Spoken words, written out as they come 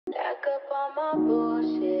on my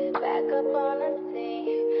bullshit, back up on the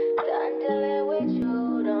scene. Done dealing with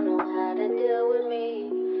you, don't know how to deal with me.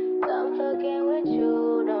 Done fucking with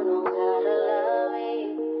you, don't know how to love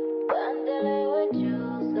me. Done dealing with you,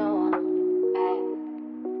 so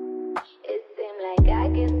it seems like I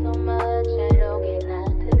get so much, I don't get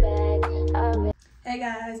nothing back. Hey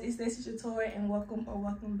guys, it's Stacey Shatora and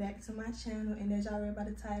welcome back to my channel. And as y'all read by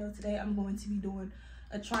the title, today I'm going to be doing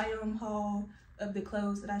a try-on haul of the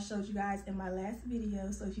clothes that I showed you guys in my last video.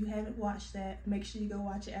 So if you haven't watched that, make sure you go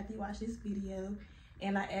watch it after you watch this video.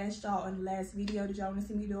 And I asked y'all in the last video, did y'all want to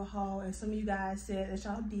see me do a haul? And some of you guys said that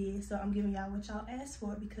y'all did, so I'm giving y'all what y'all asked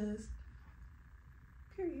for because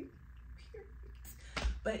period.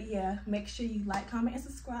 But yeah, make sure you like, comment, and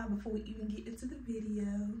subscribe before we even get into the video.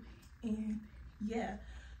 And yeah,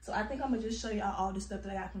 so I think I'm gonna just show y'all all the stuff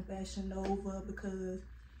that I got from Fashion Nova, because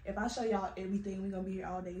if I show y'all everything, we're gonna be here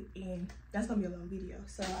all day and that's gonna be a long video.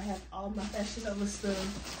 So I have all of my Fashion Nova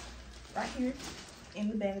stuff right here in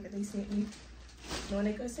the bag that they sent me. Knowing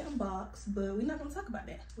they could send a box, but we're not gonna talk about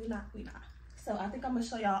that. We're not. So I think I'm gonna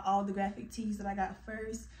show y'all all the graphic tees that I got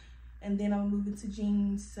first, and then I'm gonna move into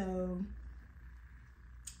jeans. So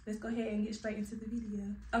let's go ahead and get straight into the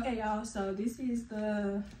video. Okay, y'all, so this is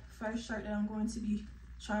the first shirt that I'm going to be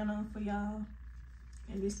trying on for y'all,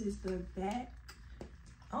 and this is the back.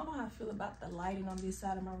 I don't know how I feel about the lighting on this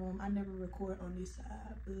side of my room. I never record on this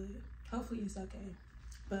side, but hopefully it's okay.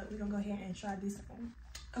 But we're gonna go ahead and try this on.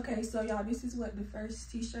 Okay, so y'all, this is what the first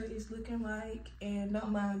t-shirt is looking like, and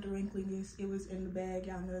don't mind the wrinkliness, it was in the bag,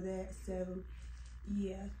 y'all know that. So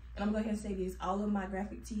yeah, and I'm going to go ahead and say this, all of my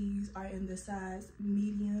graphic tees are in the size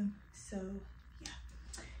medium. So yeah,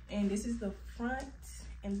 and this is the front,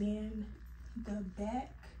 and then the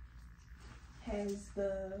back has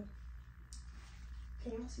the,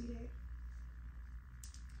 can y'all see that?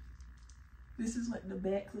 This is what the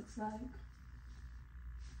back looks like.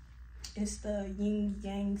 It's the yin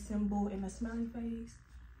yang symbol in a smiley face,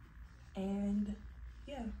 and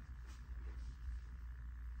yeah,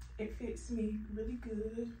 it fits me really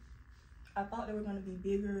good. I thought they were gonna be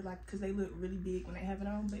bigger, like, cause they look really big when they have it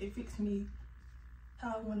on, but it fits me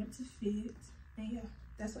how I want it to fit. And yeah,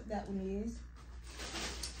 that's what that one is.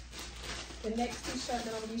 The next t-shirt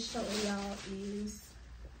that I'm gonna be showing y'all is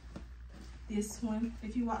this one.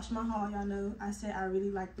 If you watch my haul, y'all know I said I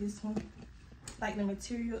really like this one. Like, the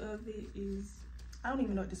material of it is, I don't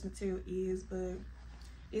even know what this material is, but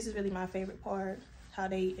this is really my favorite part, how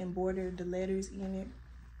they embroidered the letters in it.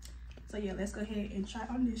 So yeah, let's go ahead and try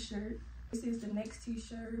on this shirt. This is the next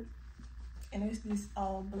t-shirt, and it's this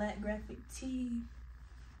all black graphic tee,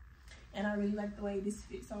 and I really like the way this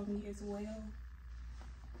fits on me as well.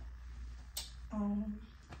 I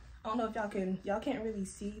don't know if y'all can't really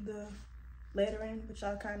see the lettering, but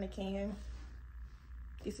y'all kind of can.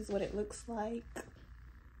 This is what it looks like,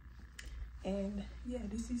 and yeah,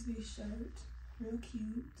 this is this shirt, real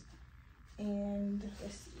cute. And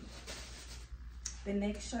let's see, the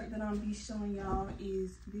next shirt that I'm gonna be showing y'all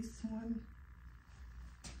is this one.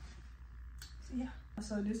 So yeah,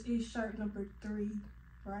 so this is shirt number 3,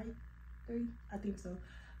 right? 3, I think so.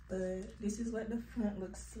 But this is what the front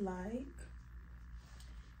looks like,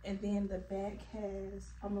 and then the back has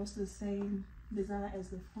almost the same design as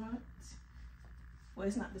the front. Well,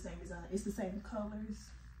 it's not the same design, it's the same colors.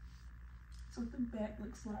 So what the back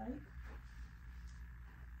looks like.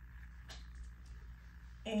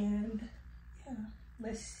 And yeah,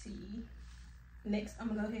 let's see. Next, I'm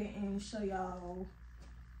gonna go ahead and show y'all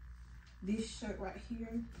this shirt right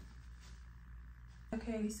here.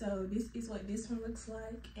 Okay, so this is what this one looks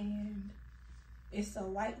like, and it's a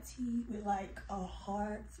white tee with like a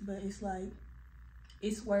heart, but it's like,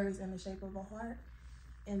 it swerves in the shape of a heart.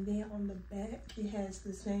 And then on the back, it has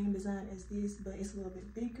the same design as this, but it's a little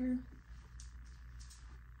bit bigger.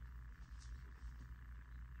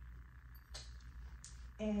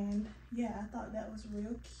 And yeah, I thought that was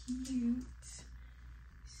real cute.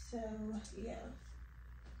 So yeah.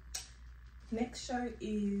 Next shirt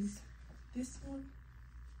is this one.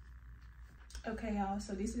 Okay, y'all,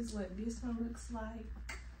 so this is what this one looks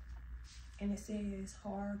like. And it says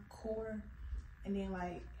hardcore. And then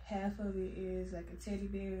like half of it is like a teddy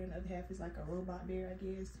bear and the other half is like a robot bear, I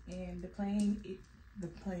guess. And the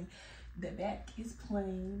back is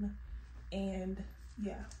plain, and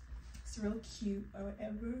yeah, it's real cute or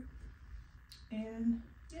whatever. And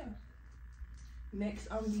yeah, next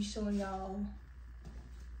I'm gonna be showing y'all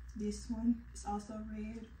this one. It's also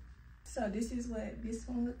red. So this is what this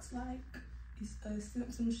one looks like. It's a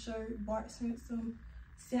Simpson shirt, Bart Simpson,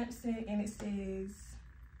 and it says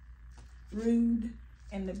rude,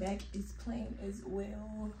 and the back is plain as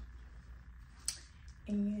well.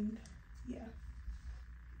 And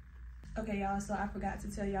Okay, y'all, so I forgot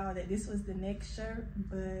to tell y'all that this was the next shirt,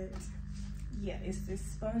 but yeah, it's this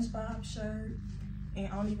SpongeBob shirt, and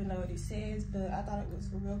I don't even know what it says, but I thought it was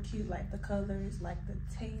real cute, like the colors, like the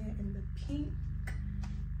tan and the pink,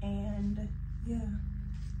 and yeah,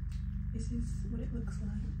 this is what it looks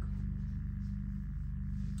like.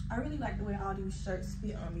 I really like the way all these shirts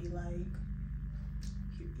fit on me, like,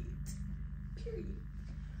 period.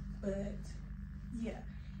 But yeah,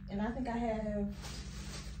 and I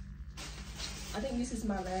think this is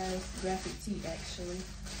my last graphic tee actually.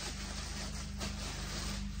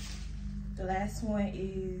 The last one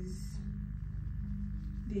is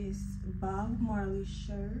this Bob Marley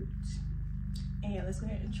shirt, and let's go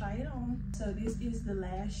ahead and try it on. So this is the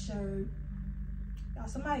last shirt. Y'all,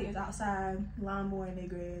 somebody is outside lawnmowing their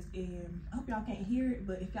grass, and I hope y'all can't hear it,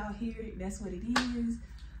 but if y'all hear it, that's what it is.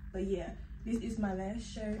 But yeah, this is my last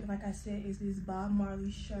shirt. Like I said, it's this Bob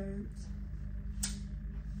Marley shirt,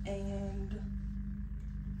 and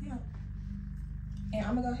yeah, and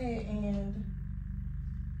I'm gonna go ahead and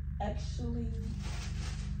actually,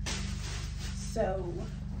 so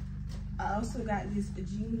I also got this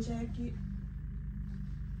jean jacket.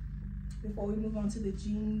 Before we move on to the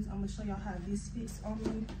jeans, I'm gonna show y'all how this fits on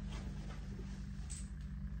me.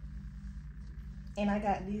 And I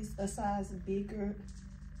got this a size bigger,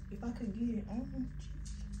 if I could get it on.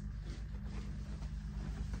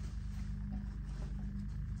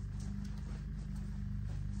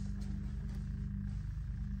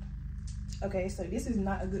 Okay, so this is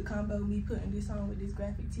not a good combo, me putting this on with this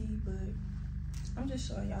graphic tee, but I'm just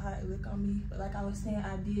showing y'all how it look on me. But like I was saying,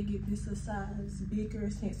 I did get this a size bigger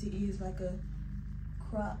since it is like a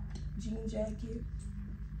cropped jean jacket.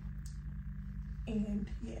 And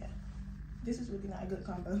yeah, this is really not a good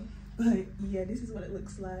combo, but yeah, this is what it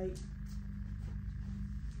looks like.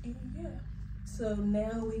 And yeah, so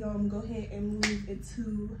now we're gonna go ahead and move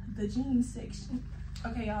into the jeans section.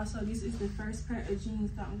 Okay, y'all, so this is the first pair of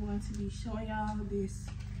jeans that I'm going to be showing y'all, this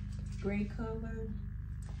gray color.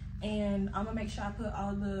 And I'm gonna make sure I put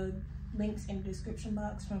all the links in the description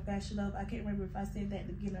box from Fashion Love. I can't remember if I said that at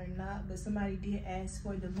the beginning or not, but somebody did ask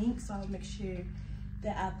for the links, so I'll make sure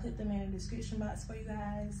that I put them in the description box for you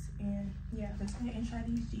guys. And yeah, let's go ahead and try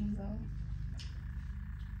these jeans on.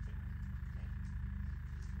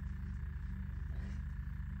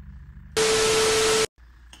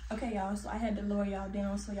 Okay, y'all, so I had to lower y'all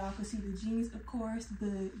down so y'all could see the jeans, of course,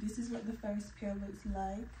 but this is what the first pair looks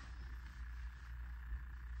like.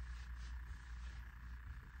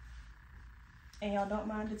 And y'all don't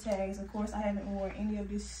mind the tags. Of course, I haven't worn any of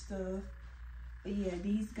this stuff, but yeah,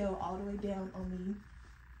 these go all the way down on me.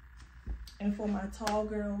 And for my tall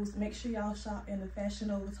girls, make sure y'all shop in the Fashion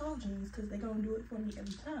Nova tall jeans, because they're gonna do it for me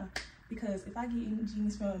every time. Because if I get any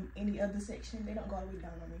jeans from any other section, they don't go all the way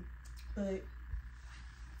down on me. But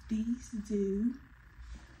these do.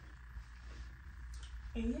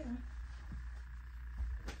 And yeah.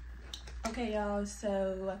 Okay, y'all,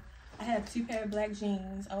 so I have two pair of black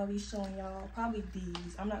jeans. I'm gonna be showing y'all probably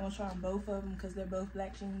these. I'm not gonna try on both of them because they're both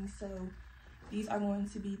black jeans. So these are going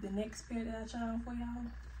to be the next pair that I try on for y'all.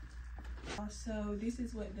 So this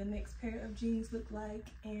is what the next pair of jeans look like,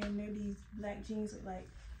 and they're these black jeans with like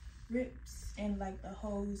rips, and like the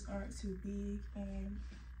holes aren't too big, and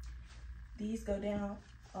these go down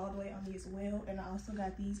all the way on me as well. And I also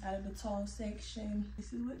got these out of the tall section.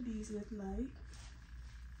 This is what these look like.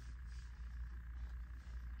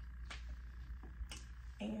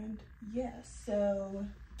 And yeah, so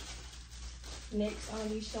next I'll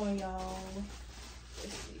be showing y'all,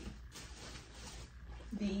 let's see,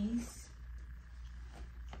 these.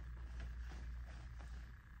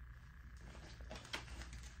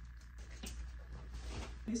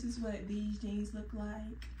 This is what these jeans look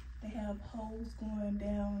like. They have holes going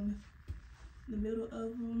down the middle of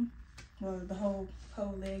them, well, the whole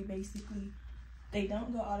leg basically. They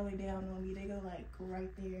don't go all the way down on me. They go like right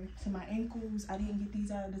there to my ankles. I didn't get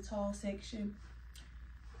these out of the tall section,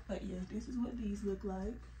 but yeah, this is what these look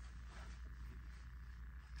like.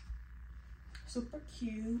 Super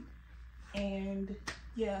cute. And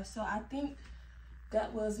yeah, so I think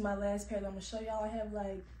that was my last pair that I'm gonna show y'all. I have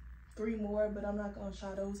like 3 more, but I'm not gonna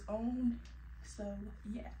try those on. So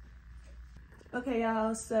yeah. Okay,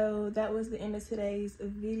 y'all, so that was the end of today's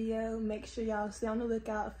video. Make sure y'all stay on the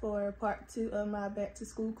lookout for part 2 of my back to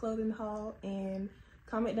school clothing haul, and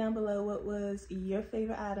comment down below what was your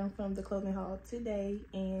favorite item from the clothing haul today.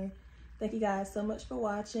 And thank you guys so much for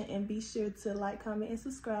watching, and be sure to like, comment, and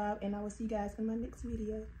subscribe, and I will see you guys in my next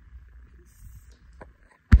video.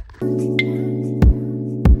 Peace.